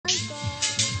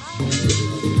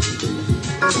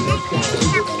Hi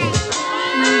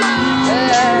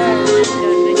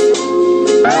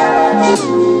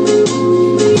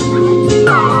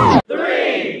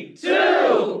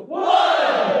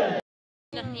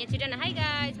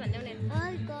guys, भन्देऊ न।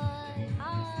 Hi guys.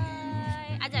 Hi.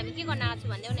 आज हामी के गर्न आएको छु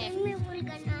भन्देऊ न।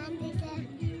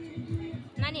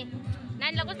 नानी,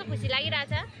 नानीलाई कस्तो खुसी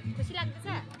लागिरहेछ? खुसी लाग्दैछ?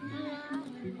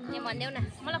 ए भन्देऊ न।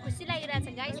 मलाई खुसी लागिरहेछ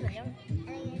गाइस भन्देऊ न।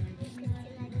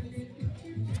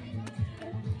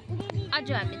 आज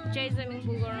हामी चाहिँ स्विमिङ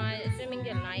पुल गर्न स्विमिङ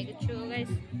खेल्न आएको छु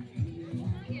गाइस।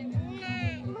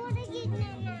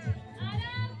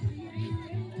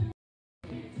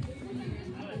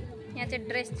 यहाँ चाहिँ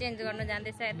ड्रेस चेन्ज गर्नु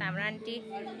जाँदैछ यता हाम्रो आन्टी।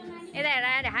 यता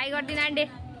हेर हाई गरिदिनु आन्टी।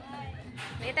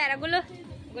 यता हेर गुल्लु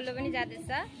गुल्लु पनि जाँदैछ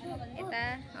यता।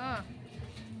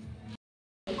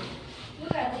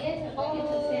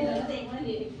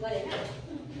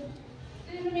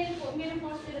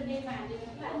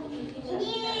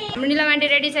 हाम्रो निलम आन्टी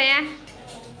रेडी छ यहाँ।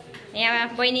 यहाँ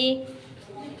बहिनी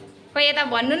खोइ यता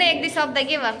भन्नु न एक दुई शब्द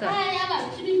के भएको?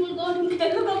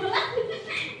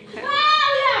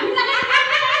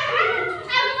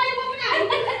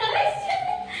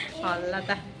 हल्ला त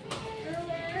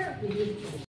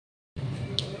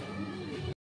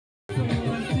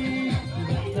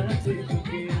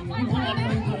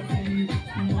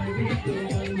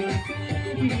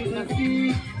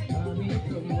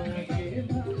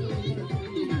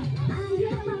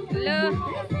ल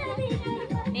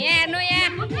यहाँ हेर्नु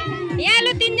यहाँ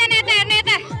लु तीनजना यता हेर्नु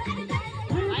यता।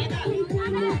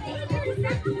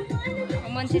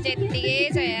 मान्छे चाहिँ यत्तिकै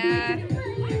छ यहाँ।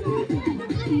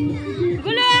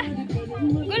 गुलु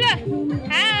गुलु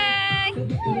हाय।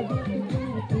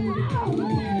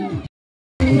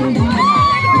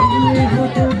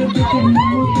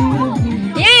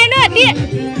 यहाँ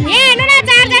हेर्नु न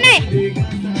चारजना।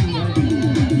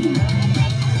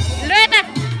 ल यता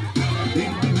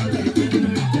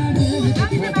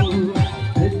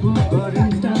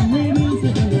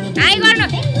हाई गर्नु।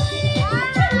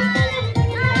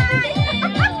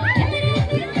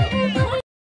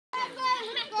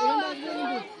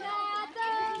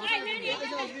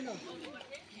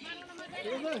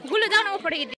 गुल्लु जाऊ न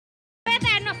उफोट यता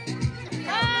हेर्नु।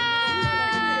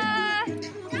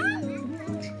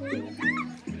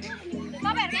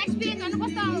 तपाईँहरूको एक्सपिरियन्स भन्नु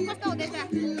कस्तो कस्तो हुँदैछ?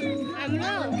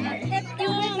 हाम्रो यति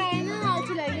लागेन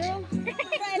अल्छी लाग्यो।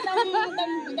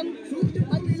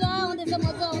 मजा आउँदैछ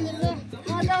मजा आउँदैछ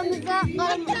मजा आउँदैछ।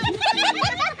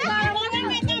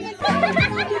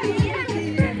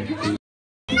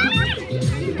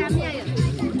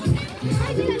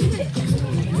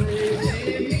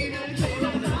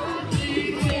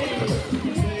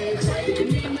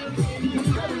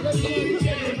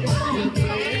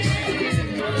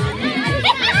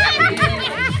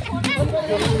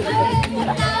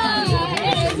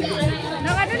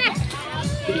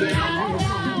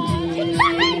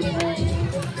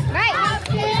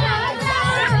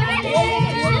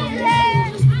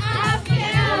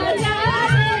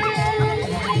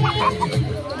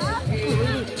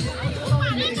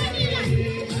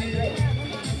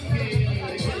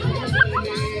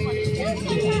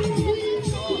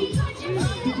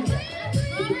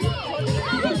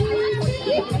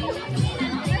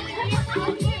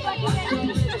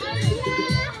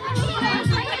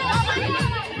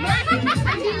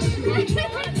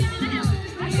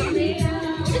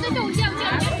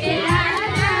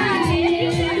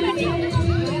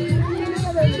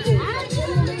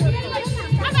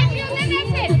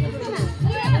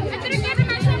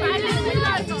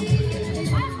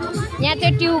 यहाँ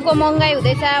चाहिँ ट्युबको महँगाइ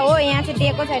हुँदैछ हो। यहाँ चाहिँ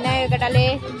दिएको छैन यो केटाले।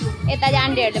 यता चाहिँ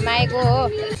आन्टीहरूले मागेको हो।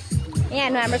 यहाँ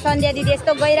हेर्नु हाम्रो सन्ध्या दिदी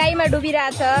यस्तो गहिराईमा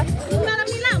डुबिरहेछ।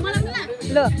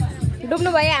 ल डुब्नु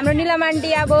भयो हाम्रो निलम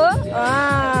आन्टी। अब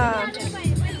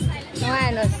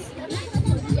हेर्नुहोस्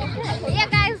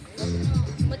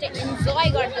म चाहिँ इन्जोय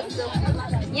गर्दैछु।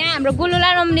 यहाँ हाम्रो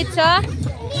गुल्लुलाई नम्नित छ।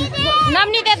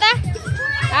 नम्नित यता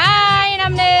हाई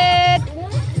नम्नित।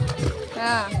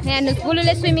 यहाँ हेर्नुहोस्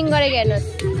गुल्लुले स्विमिङ गरेको हेर्नुहोस्।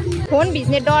 फोन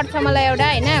भिज्ने डर छ मलाई एउटा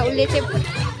होइन। उसले चाहिँ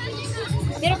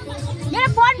मेरो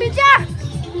फोन भिज्छ।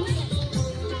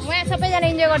 यहाँ सबैजना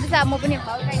इन्जोय गर्दैछ। अब म पनि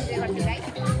हल्का इन्जोय गर्छु है।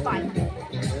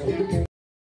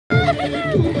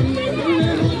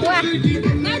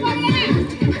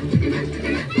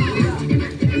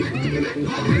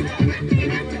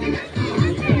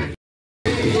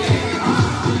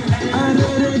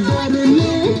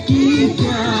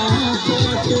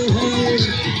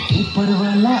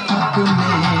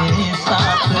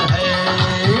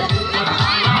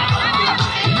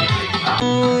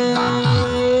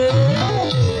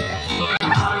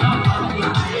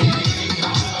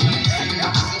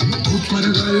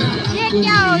 Yeah.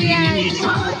 क्या हो गया?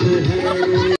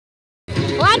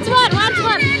 Once more.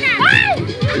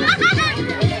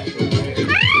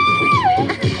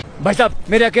 भाई साहब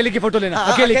मेरे अकेले की फोटो लेना।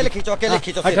 अकेले खींचो फिर।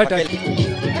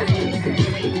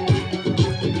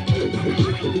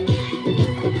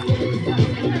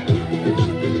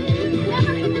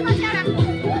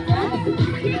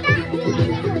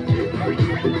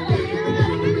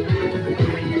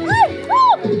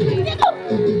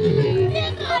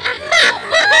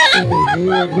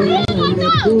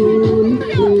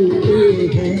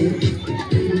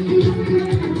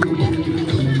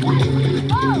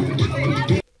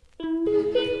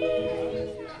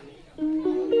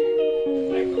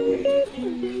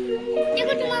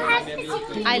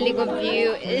 अहिलेको भ्यू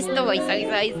यस्तो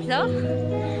भइसकेको छ।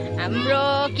 हाम्रो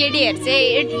केटीहरू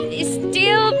चाहिँ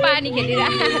स्टिल पानी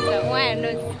खेलिरहेको छ। उहाँ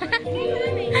हेर्नुहोस्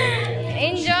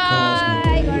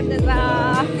इन्जोय गर्दैछ।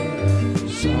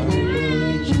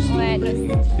 उहाँ हेर्नुहोस्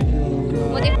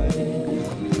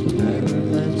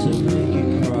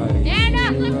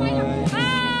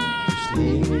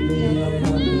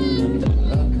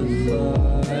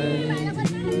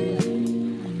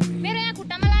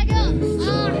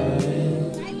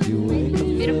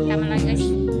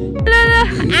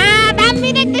दामी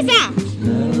देख्दैछ।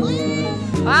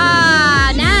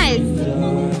 नाइस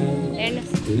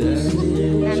हेर्नुहोस्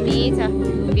दामी छ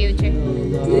भ्यू चाहिँ।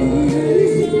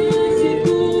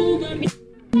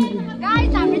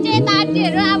 गाइस हाम्रो चाहिँ यता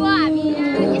आन्टीहरू अब हामी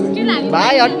स्टिल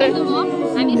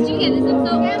हामी स्टिल खेल्न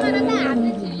सक्छौँ। क्यामेरा त हातले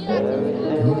छिलिरहेको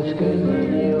छ।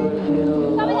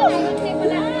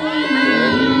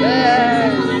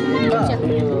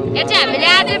 यहाँ चाहिँ हामीले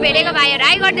आज भेटेको भाइहरू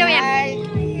हाई गरिदेऊ। यहाँ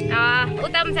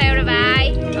उता पनि छ एउटा भाइ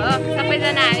हो।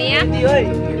 सबैजना हामी यहाँ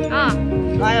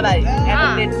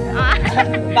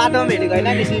बाटोमा भेटेको होइन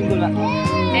नि स्विमिङ पुलमा।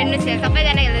 हेर्नुहोस् यहाँ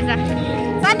सबैजना खेल्दैछ।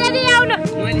 सन्ध्याजी आउनु।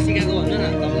 मैले सिकाएको भन्नु न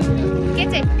के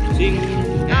चाहिँ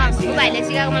ऊ भाइले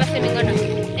सिकाएको मलाई स्विमिङ गर्नु।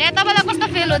 ए तपाईँलाई कस्तो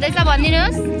फिल हुँदैछ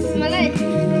भनिदिनुहोस् मलाई।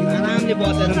 आरामले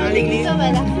बसेर मालिकले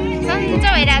सन्चो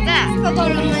भइरहेछ।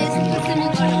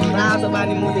 रातो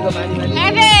पानी मुलीको पानी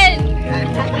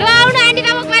लु आउनु आन्टी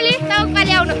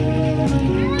तबकपाली आउनु।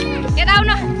 यता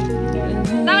आउनु।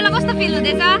 तपाईँलाई कस्तो फिल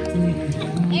हुँदैछ?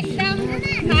 एकदम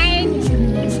फाइन।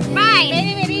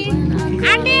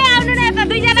 आन्टी आउनु न यता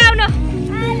दुईजना आउनु।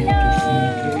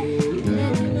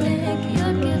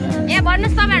 ए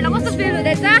भन्नुहोस् तपाईँहरूलाई कस्तो फिल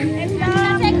हुँदैछ?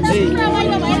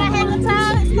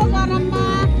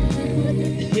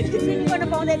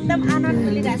 एकदम आनन्द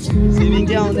मिलिरहेछ। स्विमिङ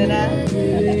चाहिँ आउँदैन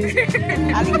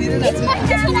अलिक दिनु न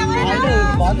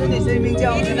भन्नु नि स्विमिङ चाहिँ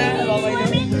आउँदैन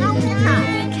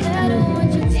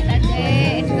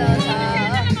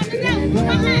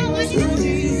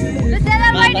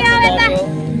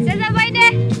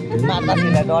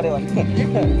डऱ्यो भने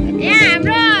यहाँ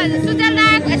हाम्रो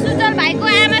सुजल भाइको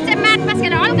आमा चाहिँ माट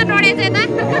पस्केर हल्का डढेछ यता।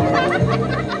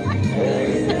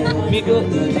 मिठो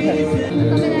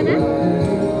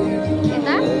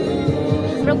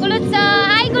गुलु छ।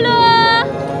 हाई गुलु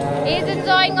इज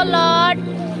इन्जोइङ अ लट।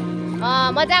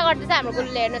 मजा गर्दैछ हाम्रो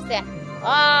गुलुले। हेर्नुहोस् त्यहाँ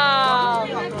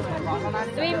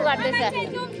स्विम गर्दैछ।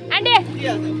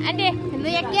 आन्टी लु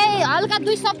केही हल्का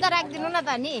 2 शब्द राखिदिनु न त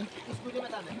नि।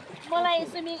 मलाई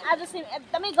स्विमिङ आज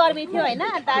एकदमै गर्मी थियो होइन।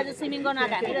 अन्त आज स्विमिङ गर्न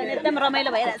हामीहरू एकदम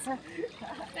रमाइलो भइरहेछ।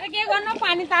 तर के गर्नु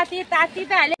पानी ताती त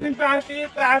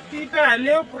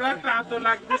हाल्यो पुरा तातो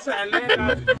लाग्दैछ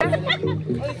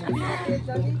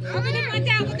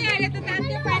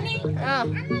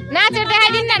नाचेर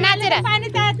देखाइदिनु न। नाचेर पानी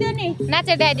तात्यो नि।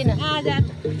 नाचेर देखाइदिनु। हजुर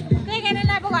त्यही कारण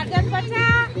अब घर जानुपर्छ।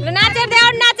 ल नाचेर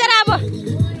देखाउनु। नाचेर अब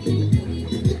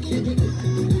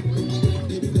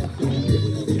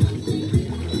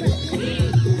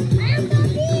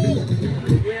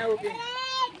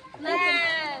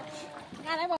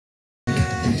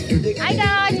हाई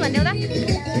गाइस भन्देऊ त।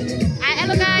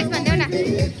 हेलो गाइस भन्देऊ न।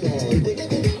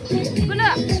 गुलु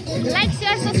लाइक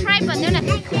शेयर सब्सक्राइब भन्देऊ न।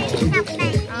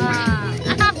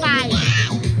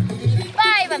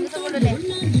 बाई भन्दैछ गुलुले।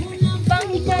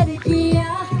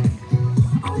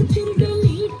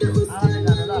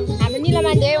 हाम्रो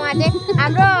निलमान्डे उहाँ चाहिँ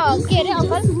हाम्रो के अरे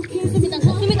अङ्कल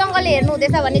सुमित अङ्कलले हेर्नु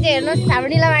हुँदैछ भने चाहिँ हेर्नुहोस्। हाम्रो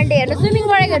निलमान्डे हेर्नु स्विमिङ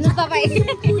गरेको हेर्नुहोस् तपाईँ।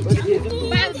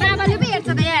 बाबाले पो हेर्छ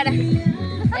त यहाँ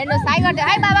हेर्नुहोस्। हाई गरिदियो।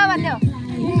 हाई बाबा भन्थ्यो।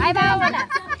 हाई बाबा भन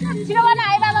छिटो भन।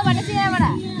 हाई बाबा भने चिनाबाट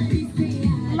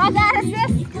मजा आएर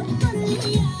शेष।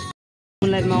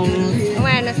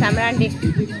 उहाँ हेर्नुहोस् हाम्रो आन्टी।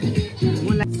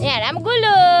 यहाँ हाम्रो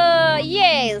गुलु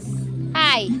यस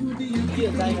high.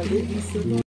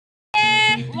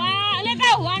 Let's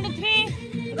go. 1 2 3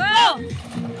 go.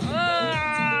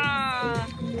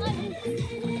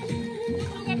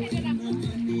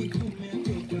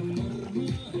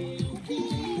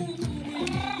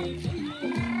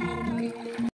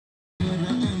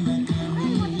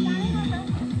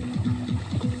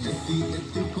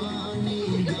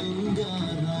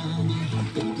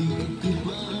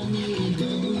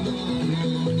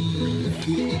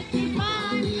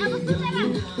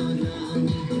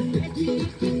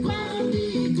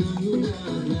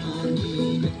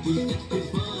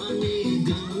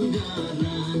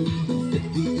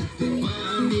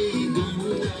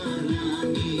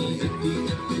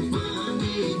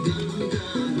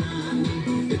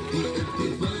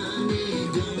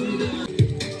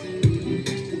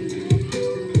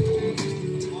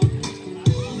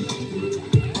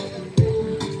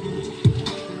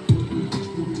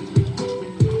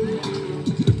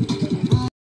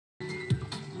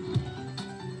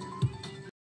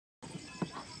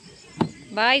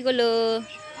 By गोलु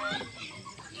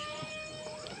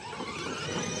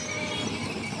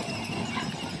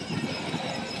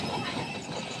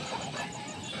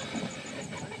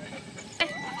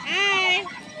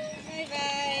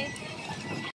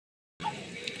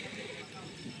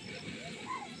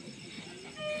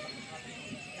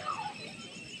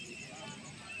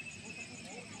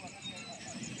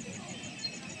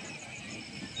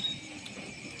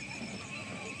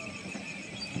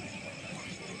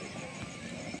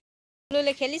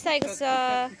गोलुले खेलिसकेको छ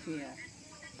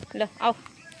ल आऊ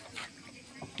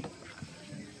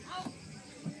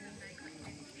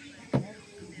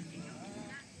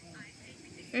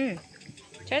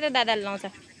छोड त दादाले लाउँछ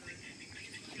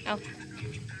आऊ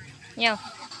यहाँ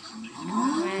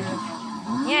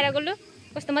यहाँ आएर गोलु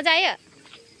कस्तो मजा आयो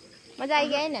मजा आयो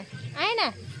कि आएन आएन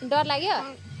डर लाग्यो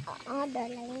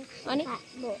अनि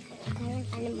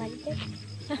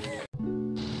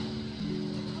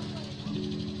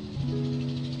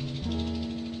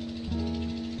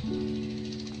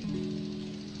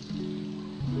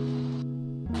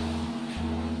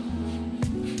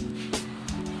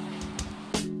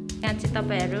यहाँ चाहिँ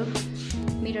तपाईहरु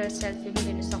मिरर सेल्फी पनि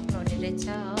लिन सक्नुहुने रहेछ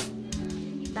हो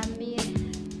दामी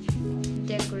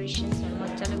डेकोरेसन्सहरु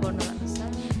मजाले गर्नु भएको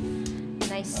छ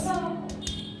नाइस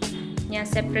यहाँ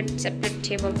सेपरेट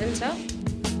टेबल पनि छ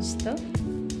यस्तो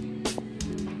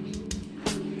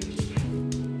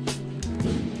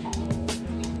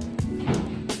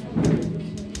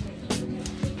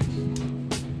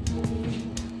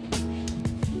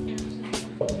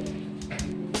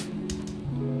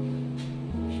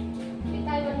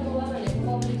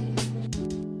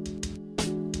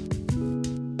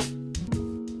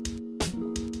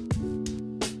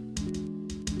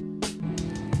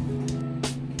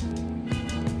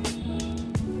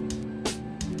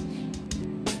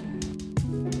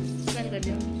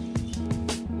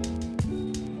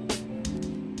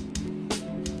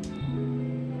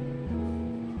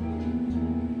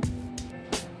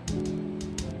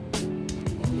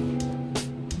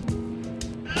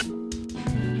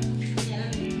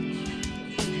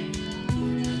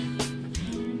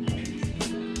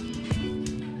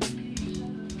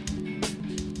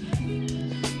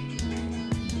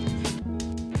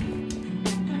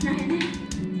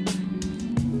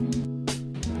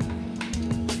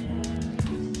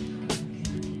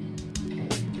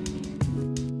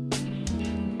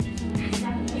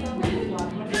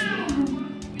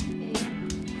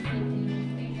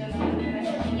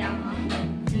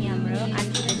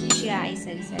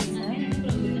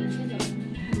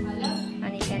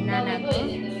अनि त्यहाँ नानाको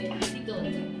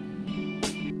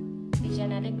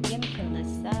दुईजनाले गेम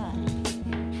खेल्दैछ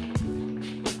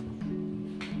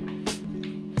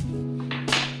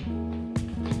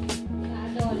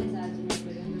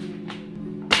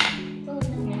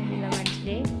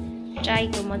मान्छेले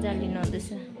ट्राईको मजा लिनुहुँदैछ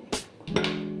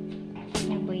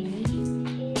बहिनी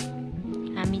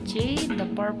हामी चाहिँ द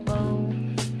पर्पल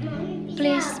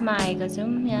प्लेसमा आएका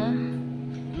छौँ यहाँ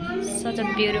such a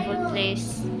beautiful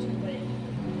place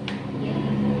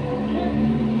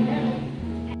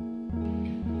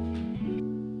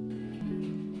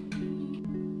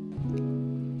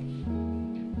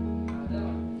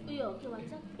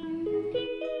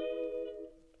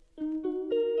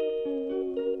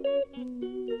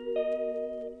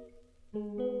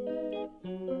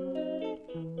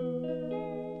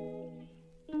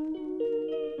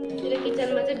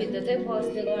किचनमा चाहिँ भित्र चाहिँ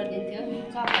फर्स्टले गरिदिन्थ्यो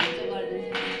सफाहरू चाहिँ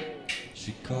गरिदिन्थ्यो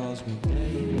She calls me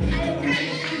baby.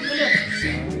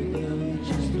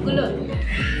 Gulu.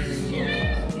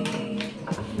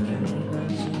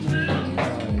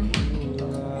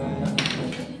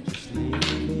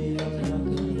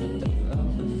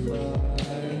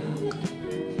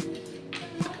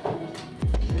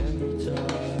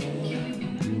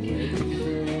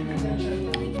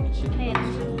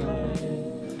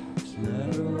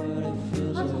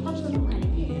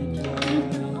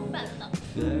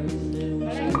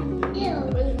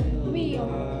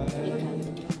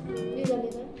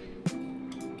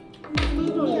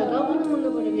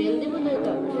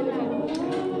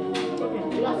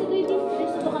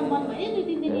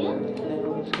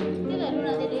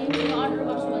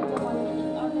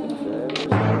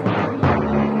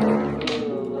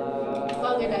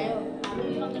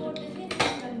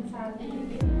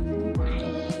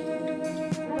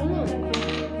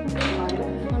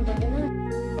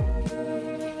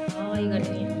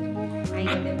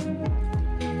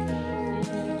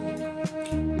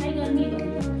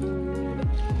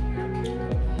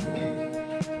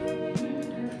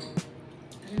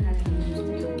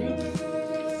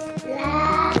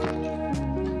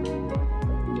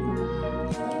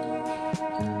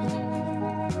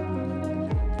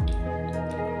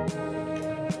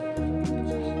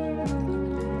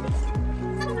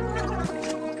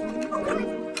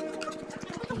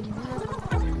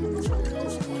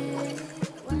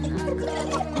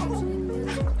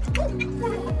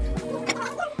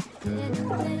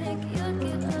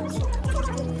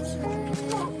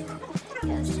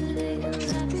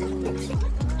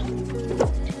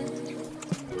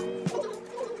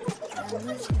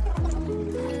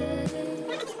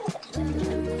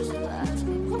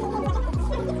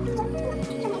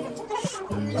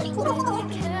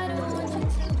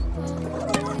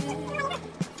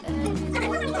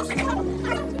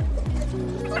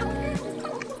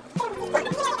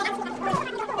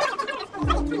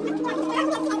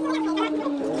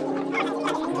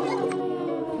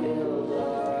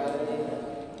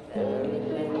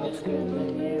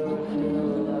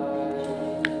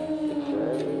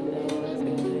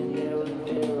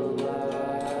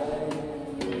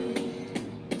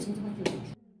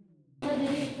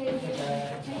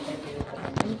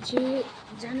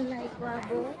 जानु लागेको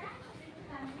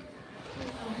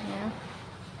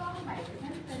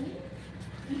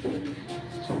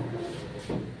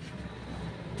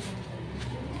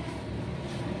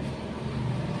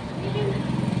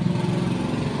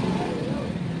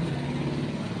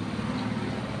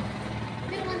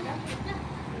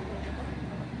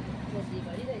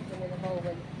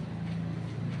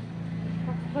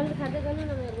अब खाँदै गर्नु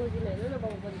न मेरो गोजीले हेर्नु न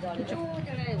बाबु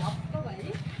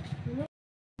पनि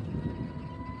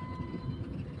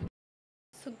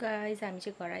सो गाइस हामी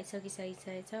चाहिँ घर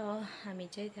आइसकिसकेको छ हामी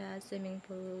चाहिँ त्यहाँ स्विमिङ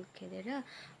पुल खेलेर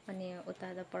अनि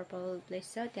उता द पर्पल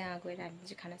प्लेस छ त्यहाँ गएर हामी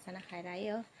चाहिँ खानासाना खाएर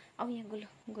आयो अब यहाँ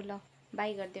गुलो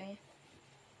बाई गरिदिउँ यहाँ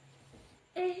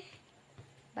ए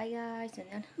बाई गाइस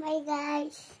भन्छ न बाई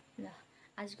गाइस ल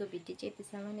आजको भिडियो चाहिँ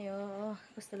यतिसम्म नै हो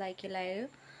कस्तो लाग्यो के लाग्यो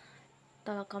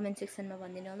तल कमेन्ट सेक्सनमा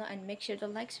भनिदिनु होला and make sure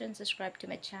to like share and subscribe to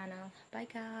my channel by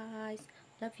guys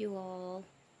love you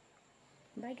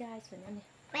all by guys भन्नु नि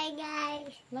bye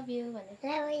guys love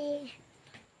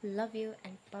you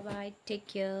and bye bye take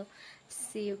care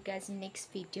see you guys in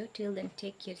next video till then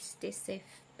take care stay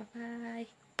safe bye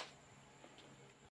bye